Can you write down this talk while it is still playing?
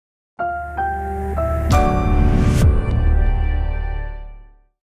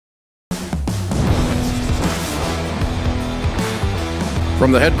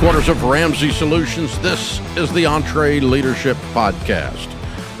From the headquarters of Ramsey Solutions, this is the EntreLeadership Podcast,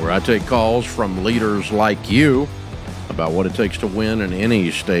 where I take calls from leaders like you about what it takes to win in any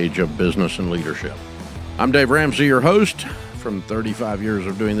stage of business and leadership. I'm Dave Ramsey, your host, from 35 years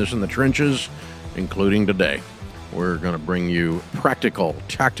of doing this in the trenches, including today. We're going to bring you practical,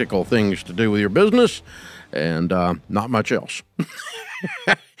 tactical things to do with your business and not much else.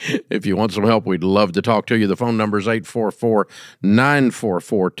 If you want some help, we'd love to talk to you. The phone number is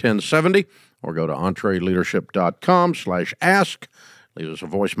 844-944-1070, or go to EntreLeadership.com/ask. Leave us a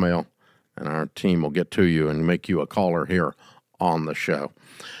voicemail, and our team will get to you and make you a caller here on the show.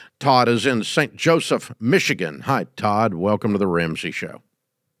 Todd is in St. Joseph, Michigan. Hi, Todd. Welcome to the Ramsey Show.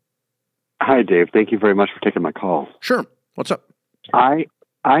 Hi, Dave. Thank you very much for taking my call. Sure. What's up?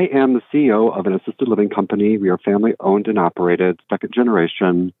 I am the CEO of an assisted living company. We are family owned and operated, second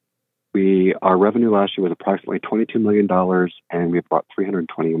generation. Our revenue last year was approximately $22 million, and we have about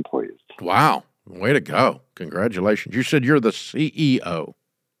 320 employees. Wow. Way to go. Congratulations. You said you're the CEO.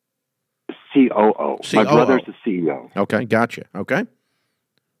 COO. My brother's the CEO. Okay. Gotcha. Okay.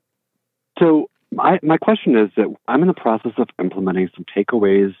 So my question is that I'm in the process of implementing some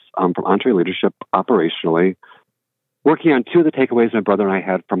takeaways from EntreLeadership operationally. Working on two of the takeaways my brother and I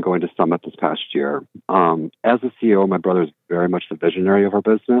had from going to Summit this past year. As a CEO, my brother is very much the visionary of our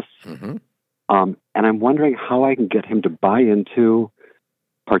business. Mm-hmm. And I'm wondering how I can get him to buy into,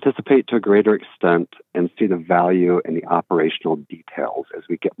 participate to a greater extent, and see the value in the operational details as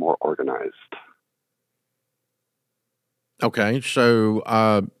we get more organized. Okay. So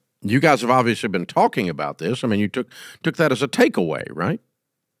you guys have obviously been talking about this. I mean, you took that as a takeaway, right?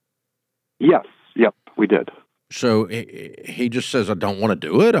 Yes. Yep, we did. So he just says, I don't want to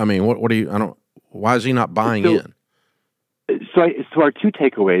do it. I mean, why is he not buying in? So our two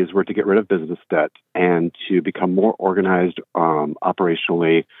takeaways were to get rid of business debt and to become more organized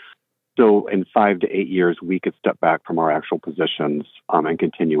operationally. So in 5 to 8 years, we could step back from our actual positions and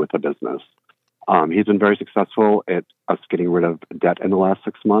continue with the business. He's been very successful at us getting rid of debt in the last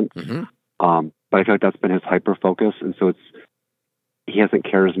 6 months. Mm-hmm. But I feel like that's been his hyper focus. And so he hasn't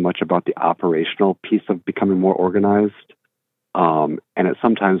cared as much about the operational piece of becoming more organized. And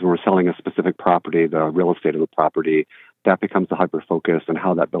sometimes when we're selling a specific property, the real estate of the property, that becomes the hyper focus and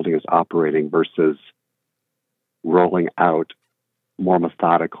how that building is operating versus rolling out more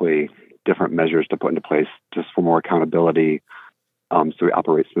methodically different measures to put into place just for more accountability so we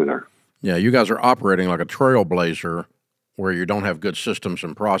operate smoother. Yeah, you guys are operating like a trailblazer where you don't have good systems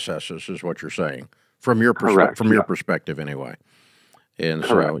and processes is what you're saying, from your perspective anyway. And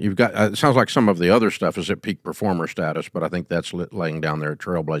Correct. So you've got, it sounds like some of the other stuff is at peak performer status, but I think that's laying down there,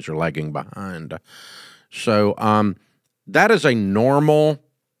 trailblazer lagging behind. So that is a normal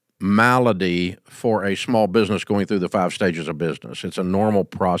malady for a small business going through the 5 stages of business. It's a normal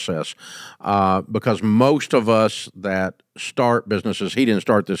process because most of us that start businesses, he didn't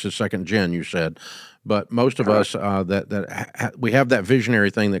start this as second gen, you said, but most of us we have that visionary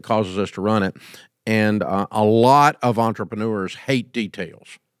thing that causes us to run it. And a lot of entrepreneurs hate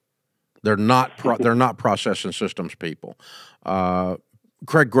details. They're not process and systems people. Craig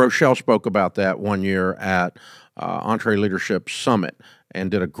Groeschel spoke about that one year at EntreLeadership Summit and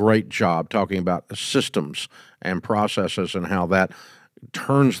did a great job talking about systems and processes and how that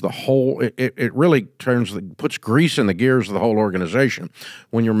turns the whole, it really puts grease in the gears of the whole organization.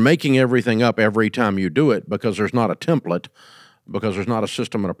 When you're making everything up every time you do it because there's not a template, because there's not a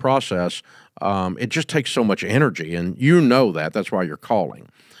system and a process, it just takes so much energy, and you know that. That's why you're calling.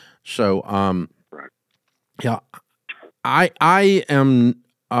 So, yeah, I am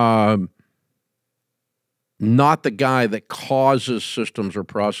not the guy that causes systems or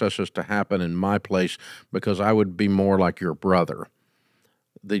processes to happen in my place because I would be more like your brother.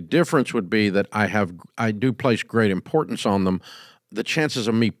 The difference would be that I do place great importance on them. The chances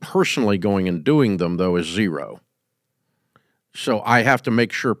of me personally going and doing them, though, is 0. So I have to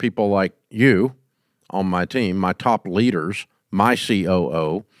make sure people like you on my team, my top leaders, my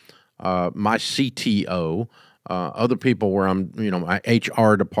COO, my CTO, other people where I'm, my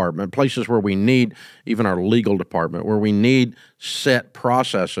HR department, places where we need, even our legal department, where we need set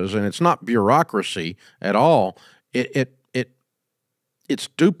processes, and it's not bureaucracy at all. It's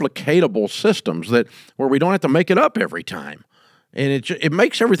duplicatable systems where we don't have to make it up every time. And it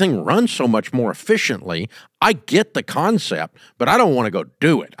makes everything run so much more efficiently. I get the concept, but I don't want to go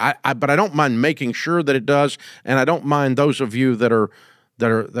do it. But I don't mind making sure that it does, and I don't mind those of you that are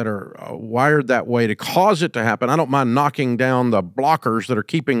wired that way to cause it to happen. I don't mind knocking down the blockers that are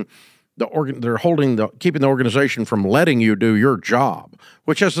keeping keeping the organization from letting you do your job.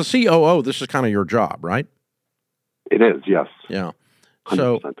 Which, as the COO, this is kind of your job, right? It is, yes. Yeah.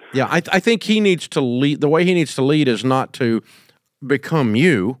 So, 100%. yeah, I think he needs to lead. The way he needs to lead is not to become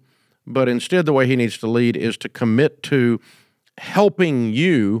you, but instead the way he needs to lead is to commit to helping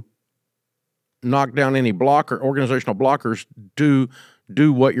you knock down any organizational blockers, do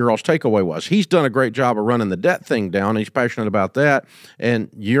what your all's takeaway was. He's done a great job of running the debt thing down. He's passionate about that, and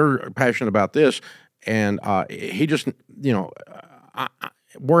you're passionate about this. And he just,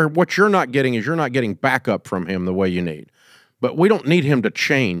 what you're not getting is you're not getting backup from him the way you need. But we don't need him to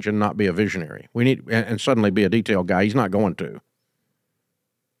change and not be a visionary. We need and suddenly be a detail guy. He's not going to.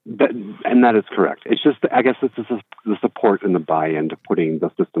 And that is correct. It's just, I guess, it's the support and the buy-in to putting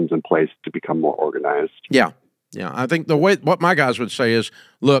the systems in place to become more organized. Yeah. I think what my guys would say is,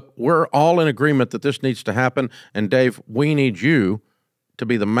 look, we're all in agreement that this needs to happen, and Dave, we need you to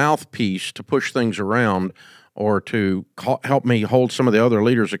be the mouthpiece to push things around or to help me hold some of the other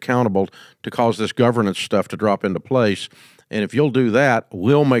leaders accountable to cause this governance stuff to drop into place. And if you'll do that,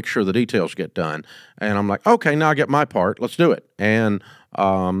 we'll make sure the details get done. And I'm like, okay, now I get my part. Let's do it. And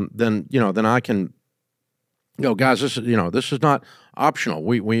then I can go, guys, this is not optional.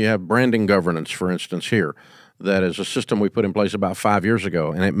 We have branding governance, for instance, here. That is a system we put in place about 5 years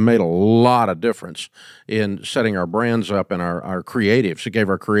ago, and it made a lot of difference in setting our brands up and our creatives. It gave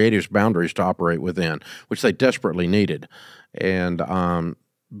our creatives boundaries to operate within, which they desperately needed. And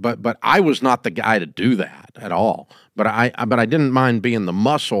but I was not the guy to do that at all. But I didn't mind being the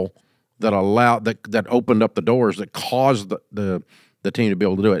muscle that opened up the doors that caused the team to be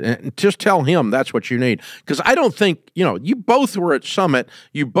able to do it. And just tell him that's what you need. Because I don't think, you both were at Summit.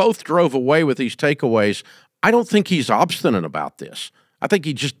 You both drove away with these takeaways. I don't think he's obstinate about this. I think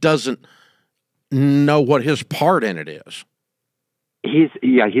he just doesn't know what his part in it is. He's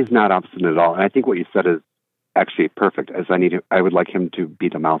not obstinate at all. And I think what you said is actually perfect. As I would like him to be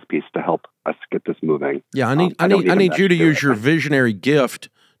the mouthpiece to help us get this moving. Yeah, I need you to use your visionary gift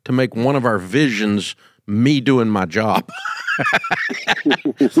to make one of our visions me doing my job.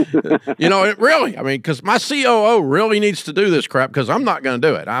 It really, because my COO really needs to do this crap because I'm not going to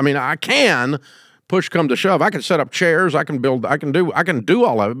do it. I can. Push come to shove, I can set up chairs, I can do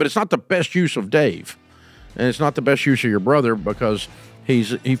all of it, but it's not the best use of Dave. And it's not the best use of your brother because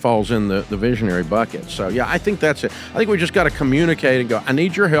he falls in the visionary bucket. So yeah, I think that's it. I think we just got to communicate and go, I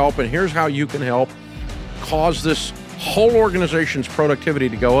need your help, and here's how you can help cause this whole organization's productivity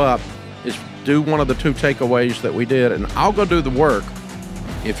to go up, is do one of the 2 takeaways that we did, and I'll go do the work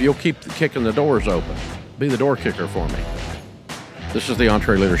if you'll keep kicking the doors open. Be the door kicker for me. This is the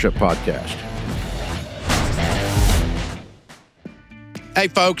EntreLeadership Podcast. Hey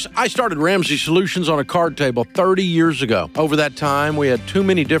folks, I started Ramsey Solutions on a card table 30 years ago. Over that time, we had too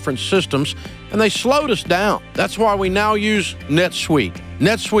many different systems, and they slowed us down. That's why we now use NetSuite.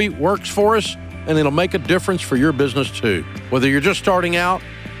 NetSuite works for us, and it'll make a difference for your business too. Whether you're just starting out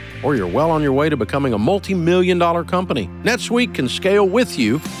or you're well on your way to becoming a multi-million-dollar company, NetSuite can scale with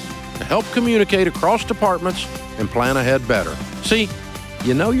you to help communicate across departments and plan ahead better. See,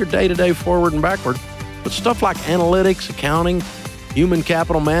 you know your day-to-day forward and backward, but stuff like analytics, accounting, human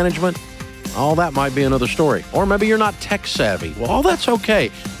capital management, all that might be another story. Or maybe you're not tech savvy. Well, all that's okay.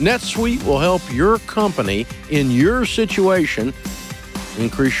 NetSuite will help your company in your situation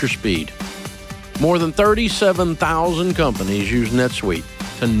increase your speed. More than 37,000 companies use NetSuite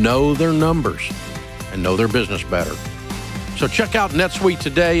to know their numbers and know their business better. So check out NetSuite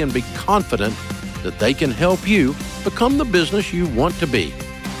today and be confident that they can help you become the business you want to be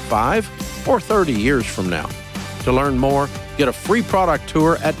 5 or 30 years from now. To learn more, get a free product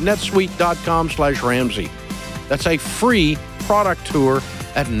tour at netsuite.com/Ramsey. That's a free product tour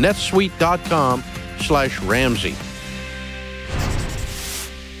at netsuite.com/Ramsey.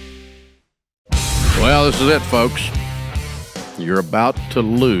 Well, this is it, folks. You're about to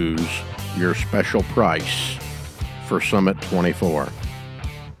lose your special price for Summit 24.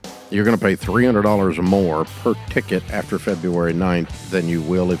 You're going to pay $300 more per ticket after February 9th than you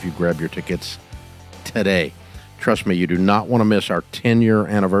will if you grab your tickets today. Trust me, you do not want to miss our 10-year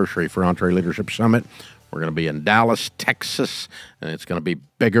anniversary for EntreLeadership Summit. We're going to be in Dallas, Texas, and it's going to be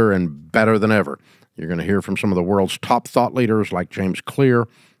bigger and better than ever. You're going to hear from some of the world's top thought leaders like James Clear,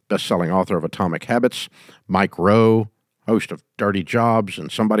 best-selling author of Atomic Habits, Mike Rowe, host of Dirty Jobs,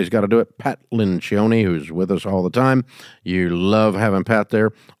 and Somebody's Got to Do It, Pat Lincioni, who's with us all the time. You love having Pat there.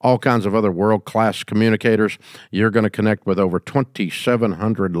 All kinds of other world-class communicators. You're going to connect with over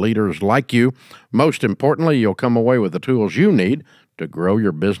 2,700 leaders like you. Most importantly, you'll come away with the tools you need to grow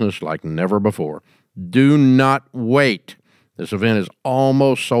your business like never before. Do not wait. This event is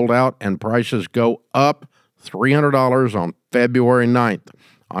almost sold out, and prices go up $300 on February 9th.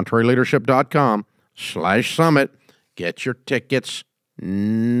 EntreLeadership.com/summit. Get your tickets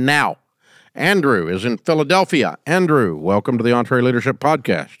now. Andrew is in Philadelphia. Andrew, welcome to the EntreLeadership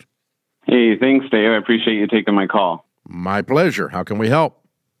podcast. Hey, thanks, Dave. I appreciate you taking my call. My pleasure. How can we help?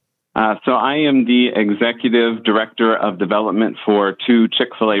 So I am the Executive Director of Development for 2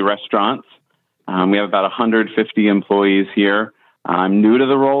 Chick-Fil-A restaurants. We have about 150 employees here. I'm new to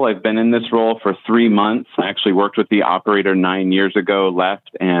the role. I've been in this role for 3 months. I actually worked with the operator 9 years ago, left,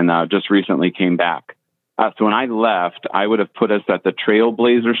 and just recently came back. So when I left, I would have put us at the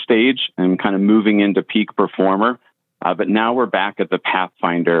trailblazer stage and kind of moving into peak performer. But now we're back at the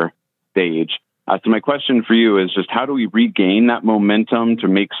pathfinder stage. So my question for you is just how do we regain that momentum to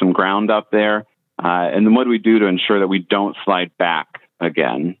make some ground up there? And then what do we do to ensure that we don't slide back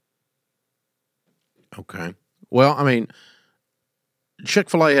again? Okay. Well, I mean,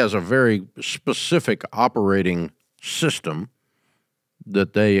 Chick-fil-A has a very specific operating system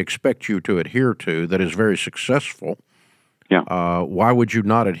that they expect you to adhere to that is very successful. Yeah. Why would you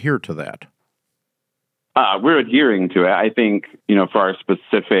not adhere to that? We're adhering to it. I think, for our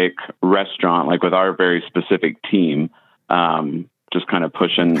specific restaurant, like with our very specific team, just kind of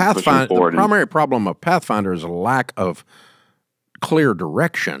pushing forward. The primary problem of Pathfinder is a lack of clear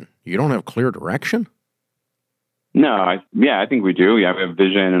direction. You don't have clear direction? No, I think we do. Yeah, we have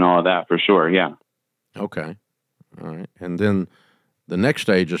vision and all of that for sure. Yeah. Okay. All right. And then the next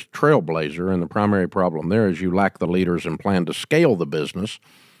stage is Trailblazer, and the primary problem there is you lack the leaders and plan to scale the business.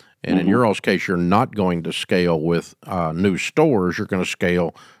 And in your all's case, you're not going to scale with new stores. You're going to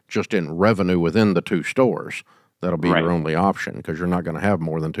scale just in revenue within the 2 stores. That'll be your only option because you're not going to have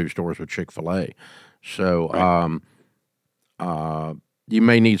more than 2 stores with Chick-fil-A. So you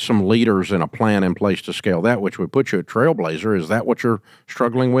may need some leaders and a plan in place to scale that, which would put you at Trailblazer. Is that what you're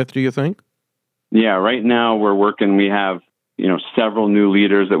struggling with, do you think? Yeah, right now we're working. We have several new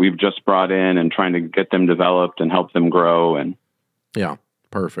leaders that we've just brought in and trying to get them developed and help them grow. And yeah,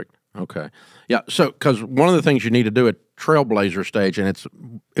 perfect. Okay. Yeah, so because one of the things you need to do at Trailblazer stage, and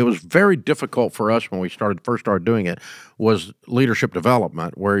it was very difficult for us when we first started doing it, was leadership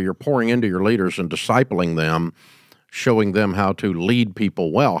development, where you're pouring into your leaders and discipling them, showing them how to lead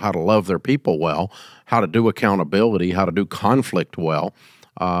people well, how to love their people well, how to do accountability, how to do conflict well,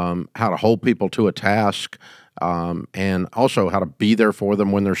 how to hold people to a task, and also how to be there for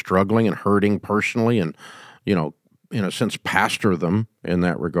them when they're struggling and hurting personally and, in a sense, pastor them in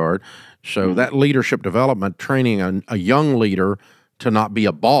that regard. So that leadership development, training a young leader to not be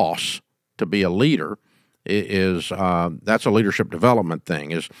a boss, to be a leader, that's a leadership development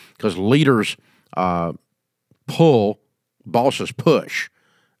thing, is because leaders pull, bosses push.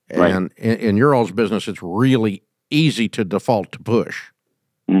 And in your all's business, it's really easy to default to push.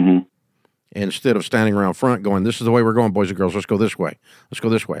 Instead of standing around front going, this is the way we're going, boys and girls, let's go this way. Let's go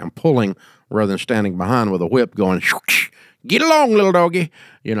this way. I'm pulling rather than standing behind with a whip going, get along, little doggy,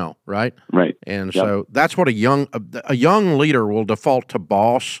 right? Right. And so that's what a young leader will default to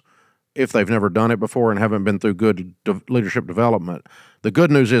boss if they've never done it before and haven't been through good leadership development. The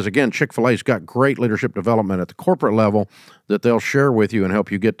good news is, again, Chick-fil-A's got great leadership development at the corporate level that they'll share with you and help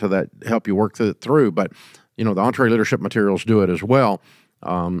you get to that, help you work it through. But, the EntreLeadership materials do it as well.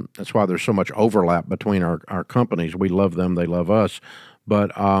 That's why there's so much overlap between our companies. We love them, they love us.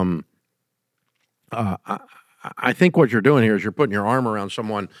 But I think what you're doing here is you're putting your arm around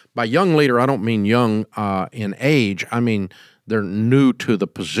someone. By young leader, I don't mean young in age. I mean they're new to the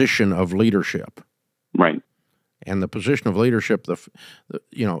position of leadership. Right. And the position of leadership,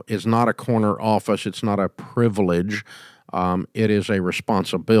 is not a corner office. It's not a privilege. It is a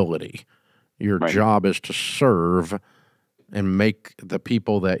responsibility. Your job is to serve and make the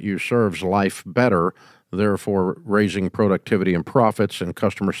people that you serve's life better, therefore raising productivity and profits and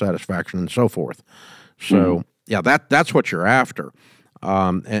customer satisfaction and so forth. So, that's what you're after.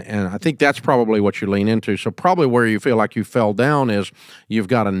 And I think that's probably what you lean into. So probably where you feel like you fell down is you've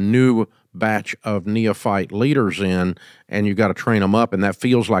got a new batch of neophyte leaders in, and you've got to train them up, and that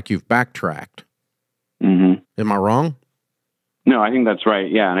feels like you've backtracked. Am I wrong? No, I think that's right.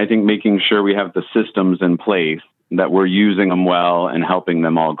 Yeah, and I think making sure we have the systems in place, that we're using them well and helping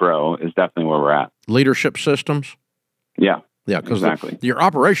them all grow is definitely where we're at. Leadership systems? Yeah. Yeah, because exactly. Your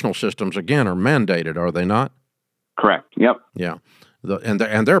operational systems, again, are mandated, are they not? Correct. Yep. Yeah. And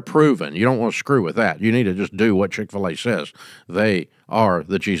they're proven. You don't want to screw with that. You need to just do what Chick-fil-A says. They are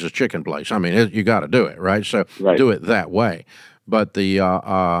the Jesus Chicken place. I mean, you got to do it, right? So do it that way. But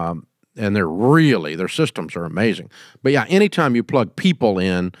and their systems are amazing. But yeah, anytime you plug people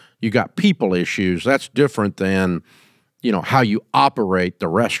in, you got people issues. That's different than, how you operate the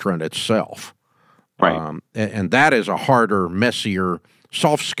restaurant itself. Right. And that is a harder, messier,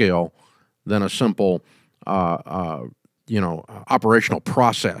 soft skill than a simple, operational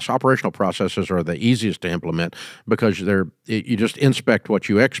process. Operational processes are the easiest to implement because you just inspect what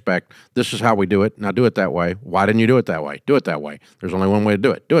you expect. This is how we do it. Now do it that way. Why didn't you do it that way? Do it that way. There's only one way to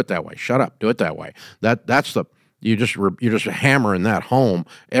do it. Do it that way. Shut up. Do it that way. You're just hammering that home.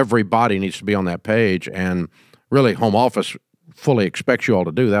 Everybody needs to be on that page, and really home office fully expects you all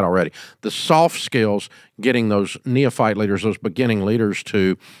to do that already. The soft skills, getting those neophyte leaders, those beginning leaders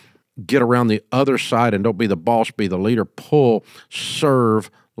to get around the other side and don't be the boss, be the leader, pull, serve,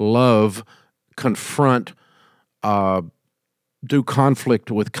 love, confront, do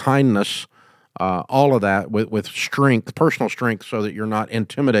conflict with kindness, all of that with strength, personal strength, so that you're not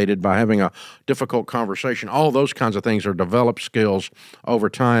intimidated by having a difficult conversation. All those kinds of things are developed skills over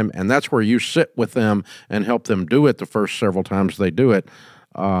time, and that's where you sit with them and help them do it the first several times they do it,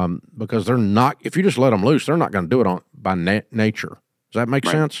 because they're not. If you just let them loose, they're not going to do it by nature. Does that make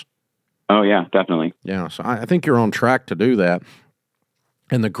sense? Oh yeah, definitely. Yeah, so I think you're on track to do that.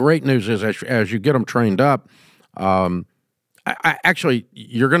 And the great news is, as you get them trained up, actually,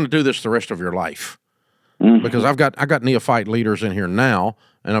 you're going to do this the rest of your life, because I got neophyte leaders in here now,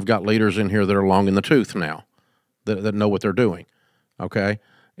 and I've got leaders in here that are long in the tooth now, that know what they're doing. Okay,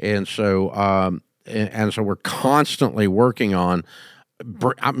 and so we're constantly working on.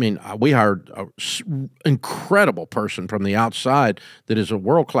 I mean, we hired an incredible person from the outside that is a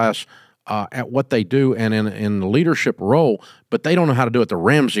world class at what they do and in the leadership role, but they don't know how to do it the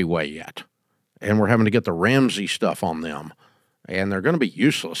Ramsey way yet, and we're having to get the Ramsey stuff on them. And they're going to be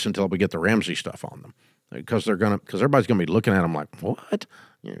useless until we get the Ramsey stuff on them, because everybody's going to be looking at them like, what?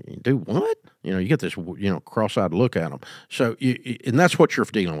 You do what? You get this, cross-eyed look at them. So, and that's what you're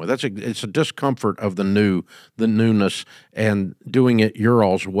dealing with. It's a discomfort of the newness, and doing it your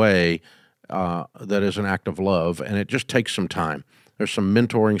all's way. That is an act of love, and it just takes some time. There's some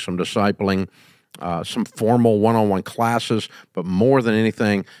mentoring, some discipling, some formal one-on-one classes, but more than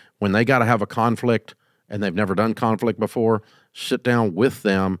anything, when they got to have a conflict and they've never done conflict before, sit down with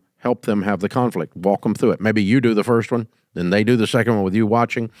them, help them have the conflict, walk them through it. Maybe you do the first one, then they do the second one with you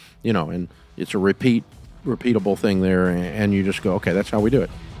watching, and it's a repeatable thing there, and you just go, okay, that's how we do it.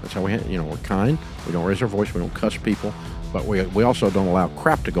 That's how we're kind, we don't raise our voice, we don't cuss people, but we also don't allow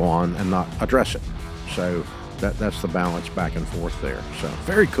crap to go on and not address it. So that's the balance back and forth there. So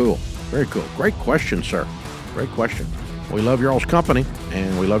very cool, very cool. Great question, sir. Great question. We love your all's company,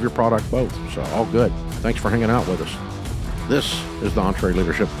 and we love your product both, so all good. Thanks for hanging out with us. This is the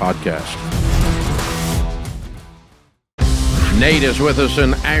EntreLeadership Podcast. Nate is with us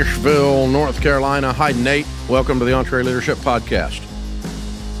in Asheville, North Carolina. Hi, Nate. Welcome to the EntreLeadership Podcast.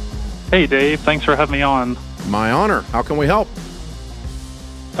 Hey, Dave. Thanks for having me on. My honor. How can we help?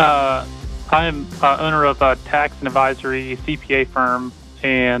 I'm owner of a tax and advisory CPA firm,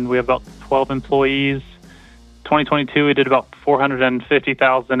 and we have about 12 employees. 2022, we did about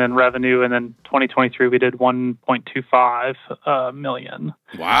 $450,000 in revenue, and then 2023, we did $1.25 million.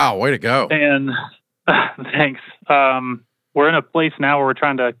 Wow, way to go! And thanks. We're in a place now where we're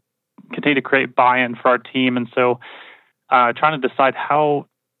trying to continue to create buy-in for our team, and so trying to decide how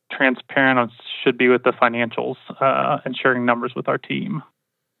transparent I should be with the financials and sharing numbers with our team.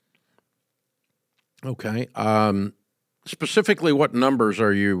 Okay. Specifically, what numbers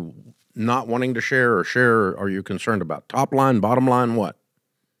are you not wanting to share, or are you concerned about? Top line, bottom line, what?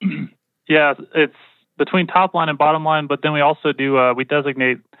 Yeah, it's between top line and bottom line, but then we also do, we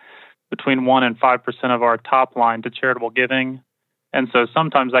designate between 1% and 5% of our top line to charitable giving. And so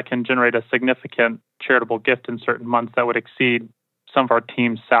sometimes that can generate a significant charitable gift in certain months that would exceed some of our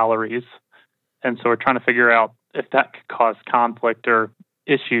team's salaries. And so we're trying to figure out if that could cause conflict or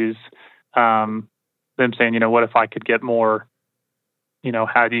issues. Them saying, what if I could get more?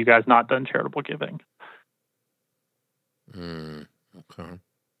 Have you guys not done charitable giving? Okay.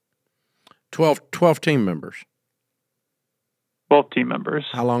 12 team members. 12 team members.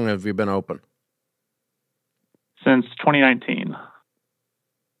 How long have you been open? Since 2019.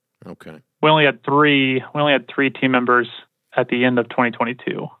 Okay. We only had three team members at the end of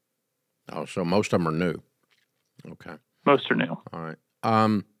 2022. Oh, so most of them are new. Okay. Most are new. All right.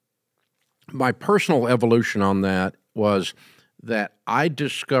 My personal evolution on that was that I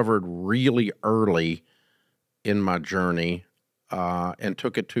discovered really early in my journey, and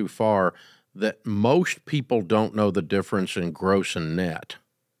took it too far, that most people don't know the difference in gross and net.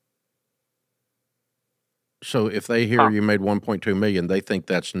 So if they hear you made $1.2 million, they think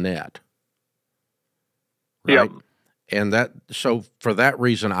that's net. Right? Yep. And so for that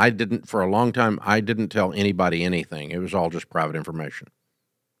reason, for a long time, I didn't tell anybody anything. It was all just private information.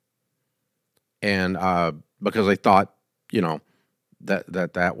 And because they thought,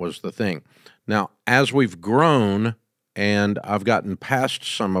 that was the thing. Now, as we've grown and I've gotten past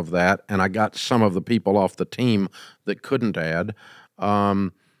some of that, and I got some of the people off the team that couldn't add. I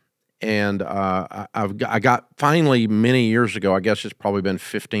got finally many years ago, I guess it's probably been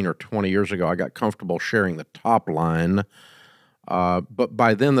 15 or 20 years ago, I got comfortable sharing the top line. But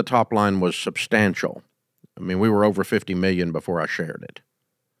by then the top line was substantial. I mean, we were over 50 million before I shared it.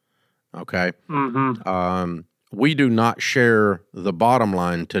 Okay. We do not share the bottom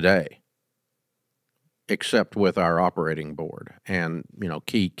line today, except with our operating board and,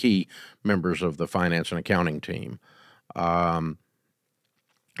 key members of the finance and accounting team.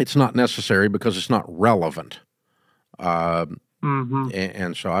 It's not necessary because it's not relevant. And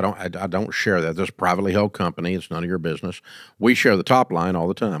so I don't share that. This is a privately held company. It's none of your business. We share the top line all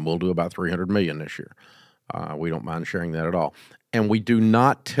the time. We'll do about 300 million this year. We don't mind sharing that at all. And we do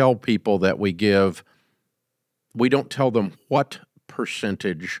not tell people that we don't tell them what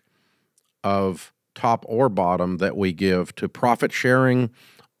percentage of top or bottom that we give to profit sharing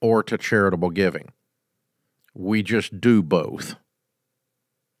or to charitable giving. We just do both.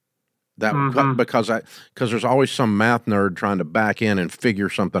 Because there's always some math nerd trying to back in and figure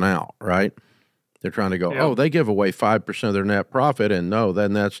something out, right? They're trying to go, oh, they give away 5% of their net profit, and no,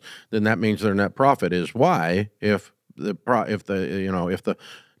 then that means their net profit is Y. If the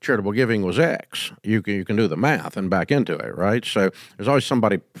charitable giving was X, you can do the math and back into it, right? So there's always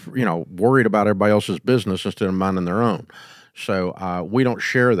somebody worried about everybody else's business instead of minding their own. So we don't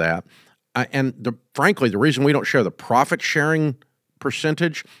share that, frankly, the reason we don't share the profit sharing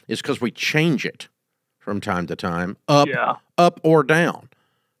percentage is because we change it from time to time, up or down,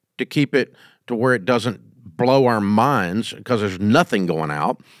 to keep it to where it doesn't blow our minds, because there's nothing going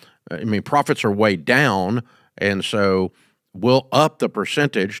out. I mean, profits are way down, and so we'll up the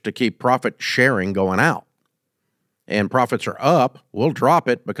percentage to keep profit sharing going out. And profits are up, we'll drop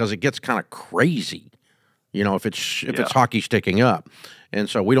it because it gets kind of crazy, if it's hockey sticking up. And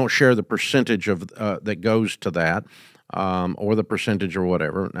so we don't share the percentage of that goes to that. Or the percentage or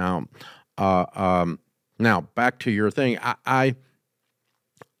whatever. Now back to your thing.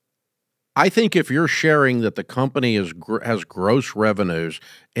 I think if you're sharing that the company has gross revenues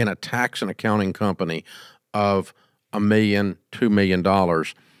in a tax and accounting company of $1 million, $2 million,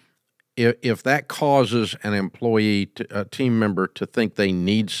 if that causes an employee, a team member, to think they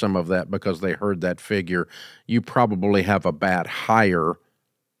need some of that because they heard that figure, you probably have a bad hire.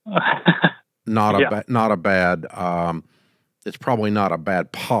 It's probably not a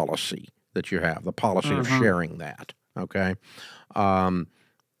bad policy that you have, the policy of sharing that, okay?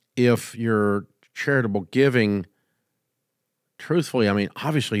 If you're charitable giving, truthfully, I mean,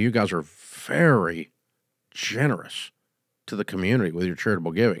 obviously you guys are very generous to the community with your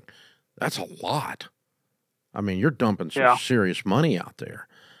charitable giving. That's a lot. I mean, you're dumping some serious money out there.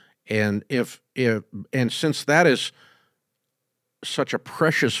 And and since that is such a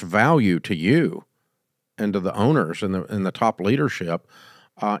precious value to you and to the owners and the top leadership,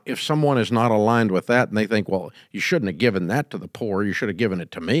 if someone is not aligned with that and they think, well, you shouldn't have given that to the poor, you should have given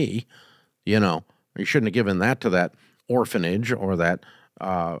it to me, you shouldn't have given that to that orphanage or that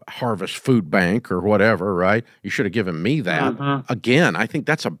Harvest Food Bank or whatever, right? You should have given me that. Again, I think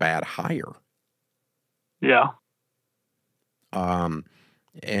that's a bad hire. Yeah. And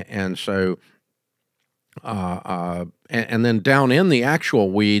so, and then down in the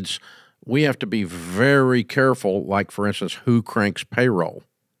actual weeds, we have to be very careful, like, for instance, who cranks payroll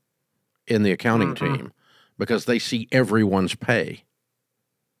in the accounting team, because they see everyone's pay.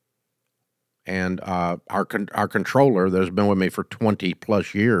 And our controller that has been with me for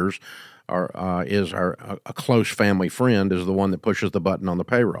 20-plus years is a close family friend, is the one that pushes the button on the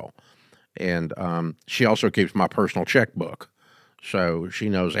payroll. And she also keeps my personal checkbook, so she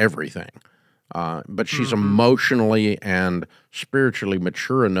knows everything. But she's emotionally and spiritually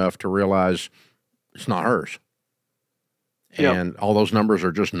mature enough to realize it's not hers. And all those numbers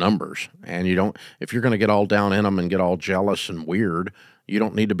are just numbers. And if you're going to get all down in them and get all jealous and weird, you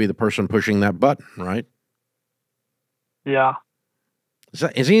don't need to be the person pushing that button, right? Yeah. Is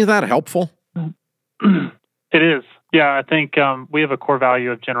any of that helpful? It is. Yeah, I think we have a core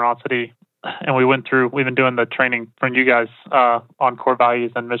value of generosity, and we've been doing the training from you guys on core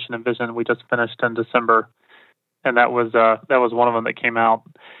values and mission and vision. We just finished in December, and that was one of them that came out.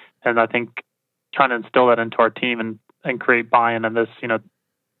 And I think trying to instill that into our team and create buy-in in this,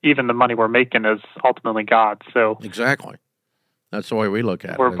 even the money we're making is ultimately God. So exactly, that's the way we look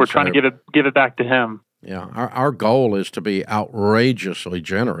at it. We're trying to give it back to Him. Yeah, our goal is to be outrageously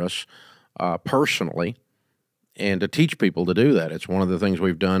generous personally, and to teach people to do that. It's one of the things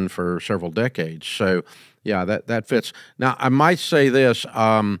we've done for several decades. So, yeah, that fits. Now, I might say this: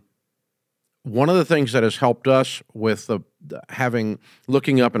 one of the things that has helped us with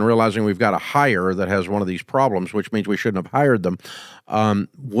looking up and realizing we've got a hire that has one of these problems, which means we shouldn't have hired them,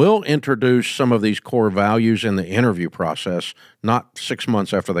 we'll introduce some of these core values in the interview process, not 6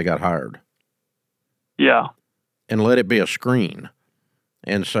 months after they got hired. Yeah. And let it be a screen.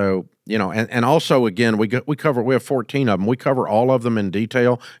 And so, and also, again, we have 14 of them. We cover all of them in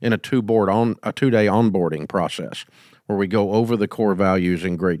detail in a 2-day onboarding process where we go over the core values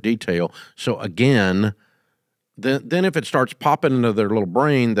in great detail. So again, then if it starts popping into their little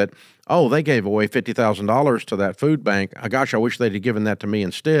brain that, oh, they gave away $50,000 to that food bank, gosh, I wish they'd have given that to me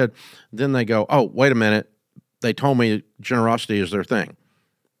instead. Then they go, oh, wait a minute. They told me generosity is their thing.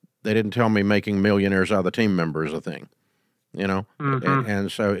 They didn't tell me making millionaires out of the team member is a thing.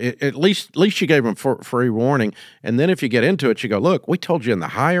 And so at least you gave them free warning. And then if you get into it, you go, look, we told you in the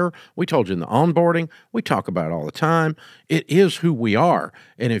hire, we told you in the onboarding, we talk about it all the time. It is who we are.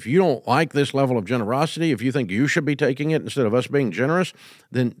 And if you don't like this level of generosity, if you think you should be taking it instead of us being generous,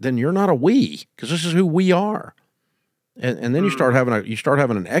 then you're not a we, because this is who we are. And then you start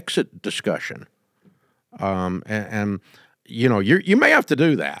having an exit discussion. You may have to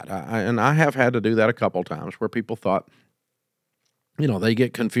do that. And I have had to do that a couple times where people thought, they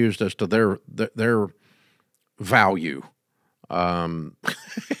get confused as to their value.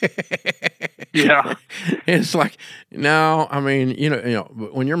 Yeah. It's like, no, I mean,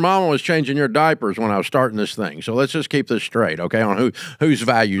 when your mama was changing your diapers when I was starting this thing. So let's just keep this straight, okay, on whose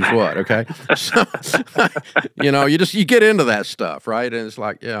values what, okay? So, you get into that stuff, right? And it's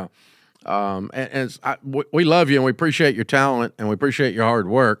like, yeah. We love you and we appreciate your talent and we appreciate your hard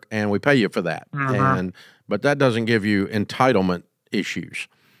work and we pay you for that. But that doesn't give you entitlement issues.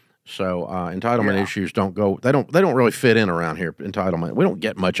 So entitlement issues don't really fit in around here. Entitlement, we don't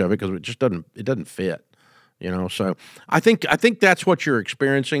get much of it because it doesn't fit. So I think that's what you're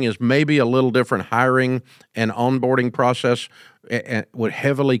experiencing is maybe a little different hiring and onboarding process and would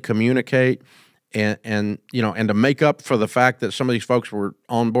heavily communicate. And to make up for the fact that some of these folks were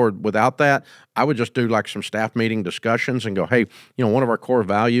on board without that, I would just do like some staff meeting discussions and go, hey, one of our core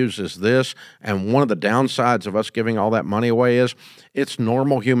values is this. And one of the downsides of us giving all that money away is it's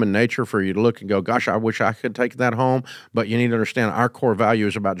normal human nature for you to look and go, gosh, I wish I could take that home. But you need to understand our core value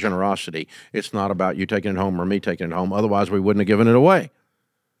is about generosity. It's not about you taking it home or me taking it home. Otherwise, we wouldn't have given it away.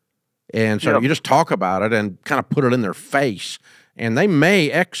 And so you just talk about it and kind of put it in their face. And they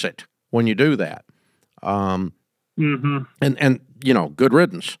may exit when you do that. And good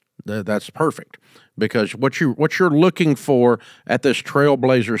riddance. That's perfect, because what you're looking for at this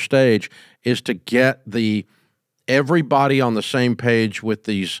trailblazer stage is to get everybody on the same page with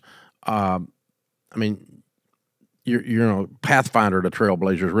these. You're Pathfinder to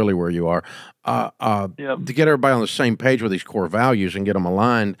trailblazer is really where you are. To get everybody on the same page with these core values and get them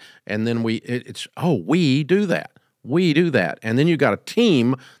aligned, and then we do that. We do that. And then you got a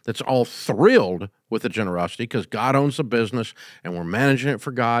team that's all thrilled with the generosity because God owns the business and we're managing it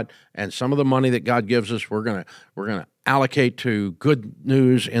for God. And some of the money that God gives us, we're gonna allocate to good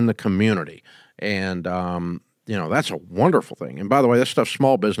news in the community. And that's a wonderful thing. And by the way, that's stuff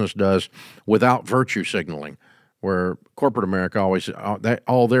small business does without virtue signaling, where corporate America always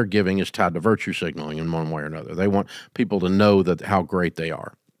all they're giving is tied to virtue signaling in one way or another. They want people to know that how great they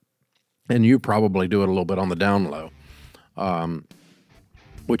are. And you probably do it a little bit on the down low,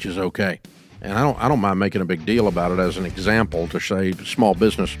 which is okay. And I don't mind making a big deal about it as an example to say small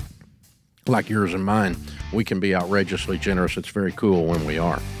business like yours and mine, we can be outrageously generous. It's very cool when we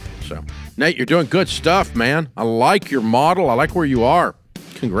are. So, Nate, you're doing good stuff, man. I like your model. I like where you are.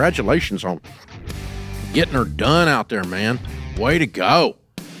 Congratulations on getting her done out there, man. Way to go.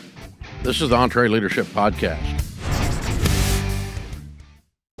 This is the EntreLeadership Podcast.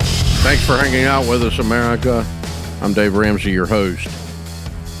 Thanks for hanging out with us, America. I'm Dave Ramsey, your host.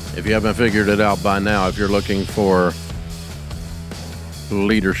 If you haven't figured it out by now, if you're looking for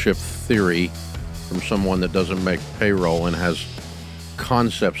leadership theory from someone that doesn't make payroll and has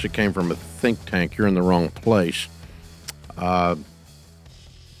concepts that came from a think tank, you're in the wrong place.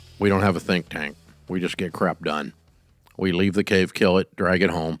 We don't have a think tank. We just get crap done. We leave the cave, kill it, drag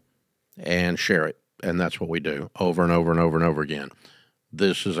it home, and share it. And that's what we do over and over and over and over again.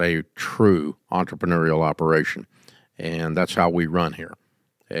 This is a true entrepreneurial operation, and that's how we run here.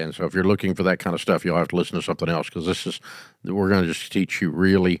 And so if you're looking for that kind of stuff, you'll have to listen to something else, because we're going to just teach you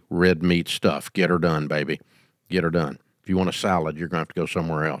really red meat stuff. Get her done, baby. Get her done. If you want a salad, you're going to have to go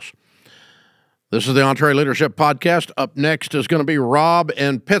somewhere else. This is the EntreLeadership Podcast. Up next is going to be Rob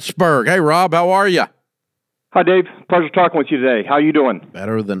in Pittsburgh. Hey, Rob, how are you? Hi, Dave. Pleasure talking with you today. How are you doing?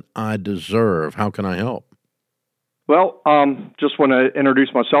 Better than I deserve. How can I help? Well, just want to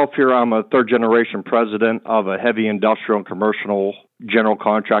introduce myself here. I'm a third-generation president of a heavy industrial and commercial general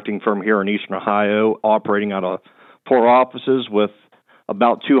contracting firm here in Eastern Ohio, operating out of 4 offices with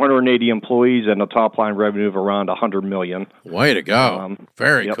about 280 employees and a top-line revenue of around $100 million. Way to go.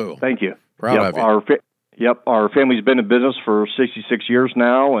 Very yep, cool. Thank you. Proud of you. Our family's been in business for 66 years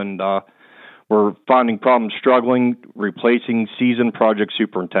now, and we're finding problems struggling replacing seasoned project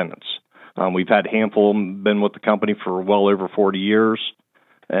superintendents. We've had a handful been with the company for well over 40 years,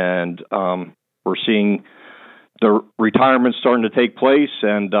 and we're seeing the retirements starting to take place,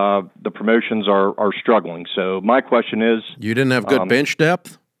 and the promotions are struggling. So my question is... You didn't have good bench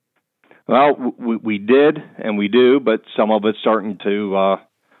depth? Well, we did, and we do, but some of it's starting to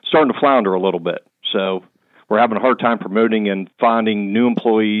flounder a little bit. So we're having a hard time promoting and finding new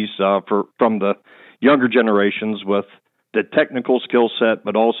employees from the younger generations with the technical skill set,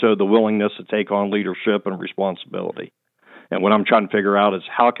 but also the willingness to take on leadership and responsibility. And what I'm trying to figure out is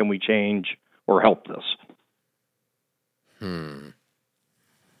how can we change or help this?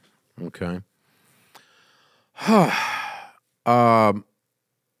 Okay. How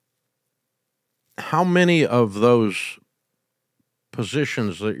many of those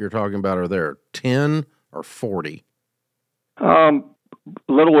positions that you're talking about are there? 10 or 40? A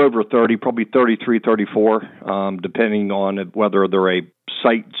little over 30, probably 33, 34, depending on whether they're a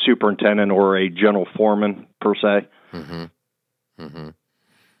site superintendent or a general foreman per se. Mm-hmm. Mm-hmm.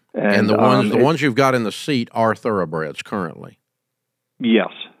 And the ones you've got in the seat are thoroughbreds currently? Yes.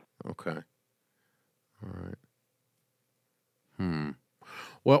 Okay. All right.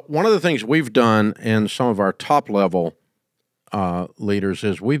 Well, one of the things we've done in some of our top-level leaders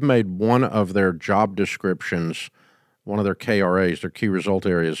is we've made one of their job descriptions, one of their KRAs, their key result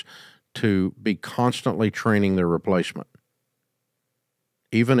areas, to be constantly training their replacement.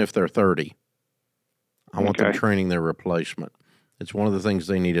 Even if they're 30, I want them training their replacement. It's one of the things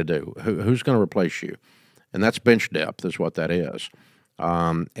they need to do. Who's going to replace you? And that's bench depth is what that is.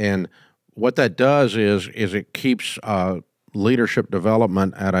 And what that does is it keeps leadership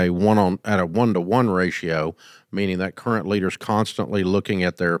development at a 1-to-1 ratio, meaning that current leader's constantly looking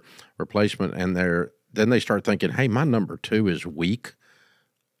at their replacement, and then they start thinking, hey, my number 2 is weak.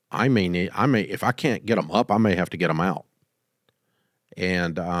 I may if I can't get them up, I may have to get them out.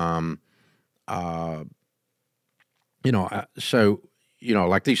 And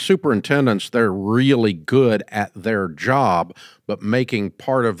like these superintendents, they're really good at their job, but making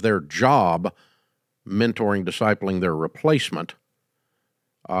part of their job mentoring, discipling their replacement.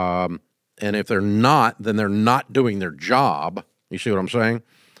 And if they're not, then they're not doing their job. You see what I'm saying?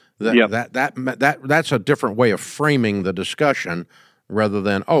 That's a different way of framing the discussion rather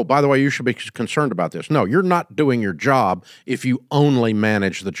than, oh, by the way, you should be concerned about this. No, you're not doing your job if you only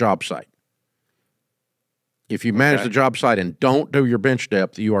manage the job site. If you manage the job site and don't do your bench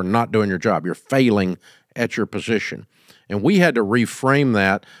depth, you are not doing your job. You're failing at your position. And we had to reframe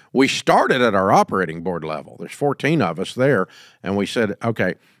that. We started at our operating board level. There's 14 of us there. And we said,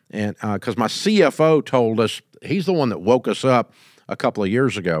 okay, and because my CFO told us, he's the one that woke us up a couple of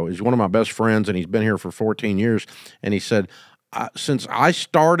years ago. He's one of my best friends, and he's been here for 14 years. And he said, since I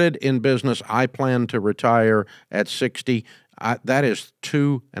started in business, I plan to retire at 60. That is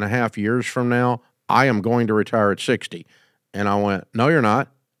 2.5 years from now. I am going to retire at 60. And I went, no, you're not,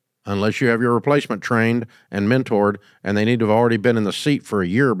 unless you have your replacement trained and mentored, and they need to have already been in the seat for a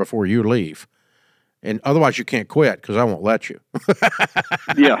year before you leave. And otherwise you can't quit because I won't let you.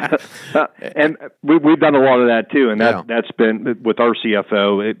 Yeah. And we've done a lot of that too. And that's been with our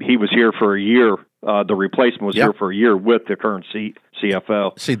CFO. He was here for a year. The replacement was here for a year with the current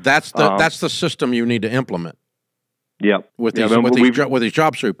CFO. See, that's the system you need to implement. Yep. With these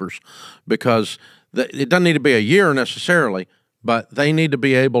job supers, because it doesn't need to be a year necessarily, but they need to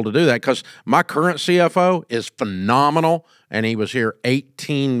be able to do that. Because my current CFO is phenomenal, and he was here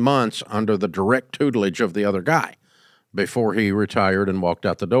 18 months under the direct tutelage of the other guy before he retired and walked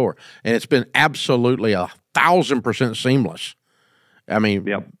out the door. And it's been absolutely 1,000% seamless. I mean,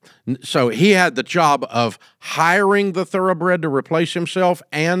 so he had the job of hiring the thoroughbred to replace himself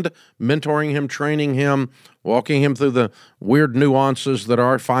and mentoring him, training him, walking him through the weird nuances that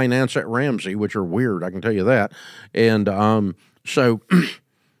are finance at Ramsey, which are weird, I can tell you that. And so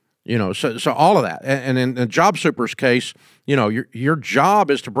all of that. And in the job super's case, your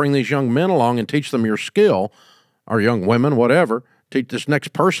job is to bring these young men along and teach them your skill, or young women, whatever. Teach this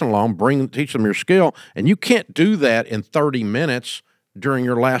next person along, teach them your skill. And you can't do that in 30 minutes during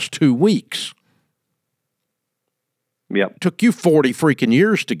your last 2 weeks. Yep. Took you 40 freaking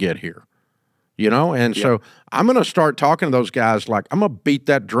years to get here, And so I'm going to start talking to those guys like, I'm going to beat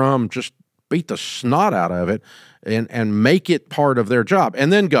that drum just beat the snot out of it and make it part of their job.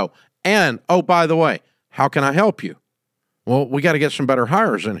 And then go, and, oh, by the way, how can I help you? Well, we got to get some better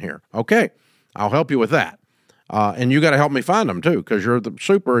hires in here. Okay, I'll help you with that. And you got to help me find them too, because you're the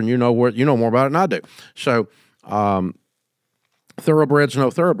super and you know more about it than I do. So, thoroughbreds,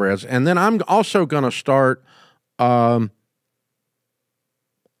 no thoroughbreds. And then I'm also going to start, are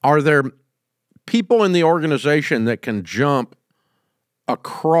there people in the organization that can jump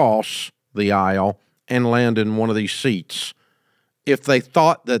across the aisle and land in one of these seats if they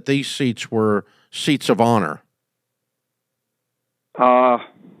thought that these seats were seats of honor?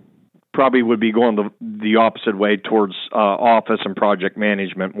 Probably would be going the opposite way towards office and project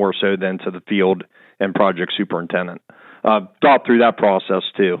management more so than to the field and project superintendent. Thought through that process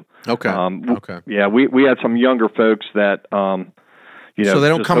too. Okay. Okay. Yeah, we had some younger folks that so they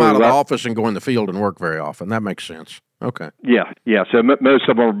don't come out of the office and go in the field and work very often. That makes sense. Okay. Yeah. So most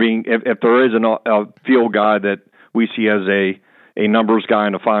of them are being, if there is a field guy that we see as a numbers guy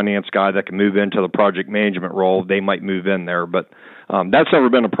and a finance guy that can move into the project management role, they might move in there. But that's never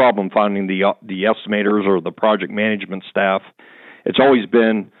been a problem finding the estimators or the project management staff. It's always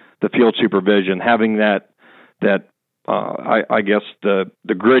been the field supervision, having that I guess the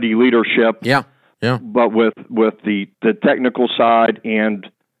gritty leadership. Yeah. But with the technical side and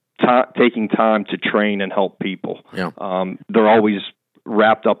taking time to train and help people. Yeah. They're always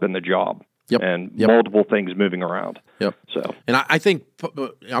wrapped up in the job. Yep. And multiple things moving around. Yep. So, and I think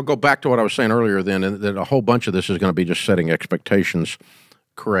I'll go back to what I was saying earlier. Then, and that a whole bunch of this is going to be just setting expectations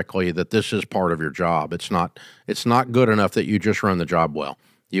correctly. That this is part of your job. It's not good enough that you just run the job well.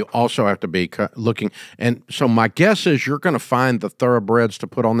 You also have to be looking. And so, my guess is you're going to find the thoroughbreds to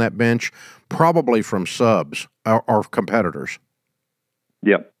put on that bench, probably from subs or competitors.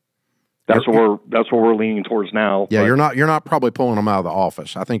 Yep. That's what we're leaning towards now. Yeah, you're not probably pulling them out of the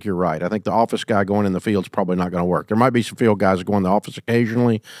office. I think you're right. I think the office guy going in the field's probably not going to work. There might be some field guys that go in the office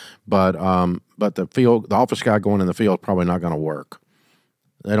occasionally, but the office guy going in the field is probably not going to work.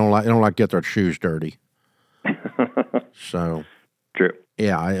 They don't like get their shoes dirty. So true.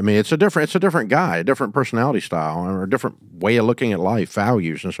 Yeah, I mean it's a different guy, a different personality style, or a different way of looking at life,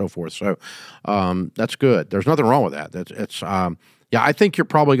 values, and so forth. So that's good. There's nothing wrong with that. Yeah, I think you're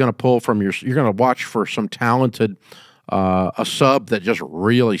probably going to pull from you're going to watch for some talented, a sub that just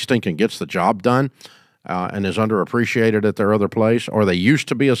really stinking gets the job done and is underappreciated at their other place, or they used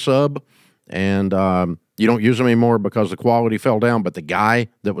to be a sub and you don't use them anymore because the quality fell down, but the guy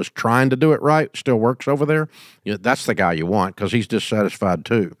that was trying to do it right still works over there. That's the guy you want because he's dissatisfied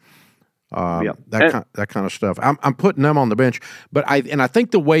too. That kind of stuff. I'm putting them on the bench, but I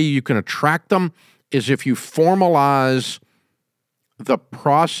think the way you can attract them is if you formalize the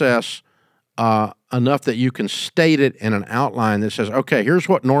process enough that you can state it in an outline that says, okay, here's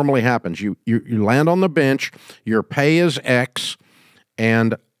what normally happens. You land on the bench, your pay is X,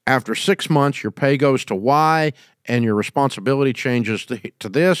 and after 6 months, your pay goes to Y, and your responsibility changes to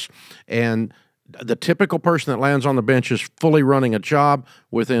this, and the typical person that lands on the bench is fully running a job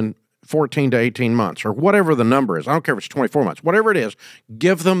within 14 to 18 months, or whatever the number is. I don't care if it's 24 months, whatever it is,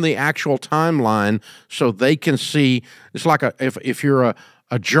 give them the actual timeline so they can see. It's like if you're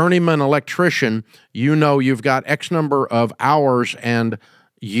a journeyman electrician, you've got X number of hours and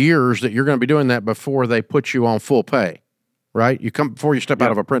years that you're going to be doing that before they put you on full pay, right? You come before you step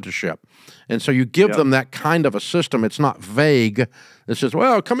out of apprenticeship. And so you give them that kind of a system. It's not vague. It says,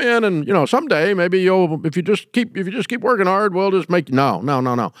 well, come in and, someday maybe if you just keep working hard, we'll just make,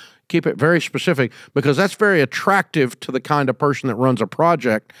 no. Keep it very specific because that's very attractive to the kind of person that runs a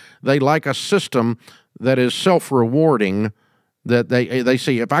project. They like a system that is self-rewarding, that they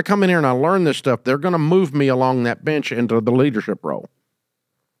see, if I come in here and I learn this stuff, they're going to move me along that bench into the leadership role.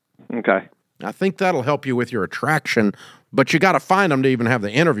 Okay. I think that'll help you with your attraction, but you got to find them to even have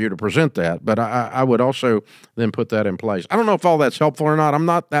the interview to present that. But I would also then put that in place. I don't know if all that's helpful or not. I'm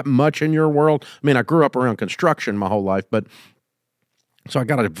not that much in your world. I mean, I grew up around construction my whole life, so I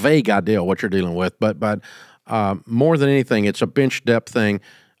got a vague idea of what you're dealing with. But more than anything, it's a bench depth thing.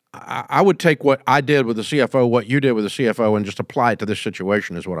 I would take what I did with the CFO, what you did with the CFO, and just apply it to this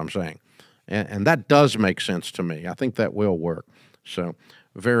situation is what I'm saying. And that does make sense to me. I think that will work. So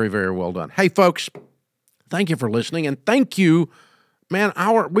very, very well done. Hey, folks, thank you for listening, and thank you, man.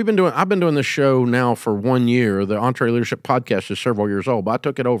 I've been doing this show now for 1 year. The EntreLeadership podcast is several years old, but I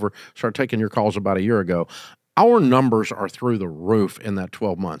took it over, started taking your calls about a year ago. Our numbers are through the roof in that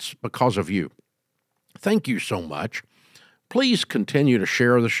 12 months because of you. Thank you so much. Please continue to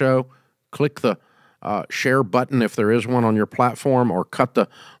share the show. Click the share button if there is one on your platform, or cut the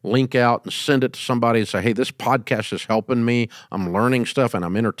link out and send it to somebody and say, hey, this podcast is helping me. I'm learning stuff and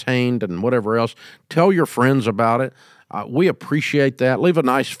I'm entertained and whatever else. Tell your friends about it. We appreciate that. Leave a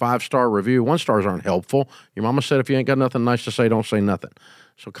nice 5-star review. 1 stars aren't helpful. Your mama said if you ain't got nothing nice to say, don't say nothing.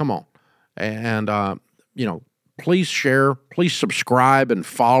 So come on. And, please share, please subscribe and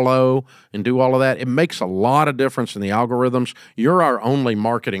follow and do all of that. It makes a lot of difference in the algorithms. You're our only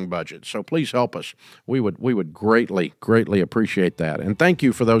marketing budget, so please help us. We would greatly, greatly appreciate that. And thank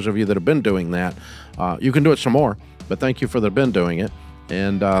you for those of you that have been doing that. You can do it some more, but thank you for that have been doing it.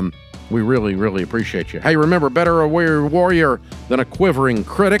 And we really, really appreciate you. Hey, remember, better a warrior than a quivering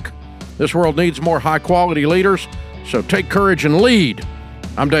critic. This world needs more high-quality leaders, so take courage and lead.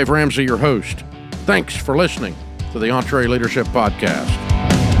 I'm Dave Ramsey, your host. Thanks for listening to the EntreLeadership Podcast.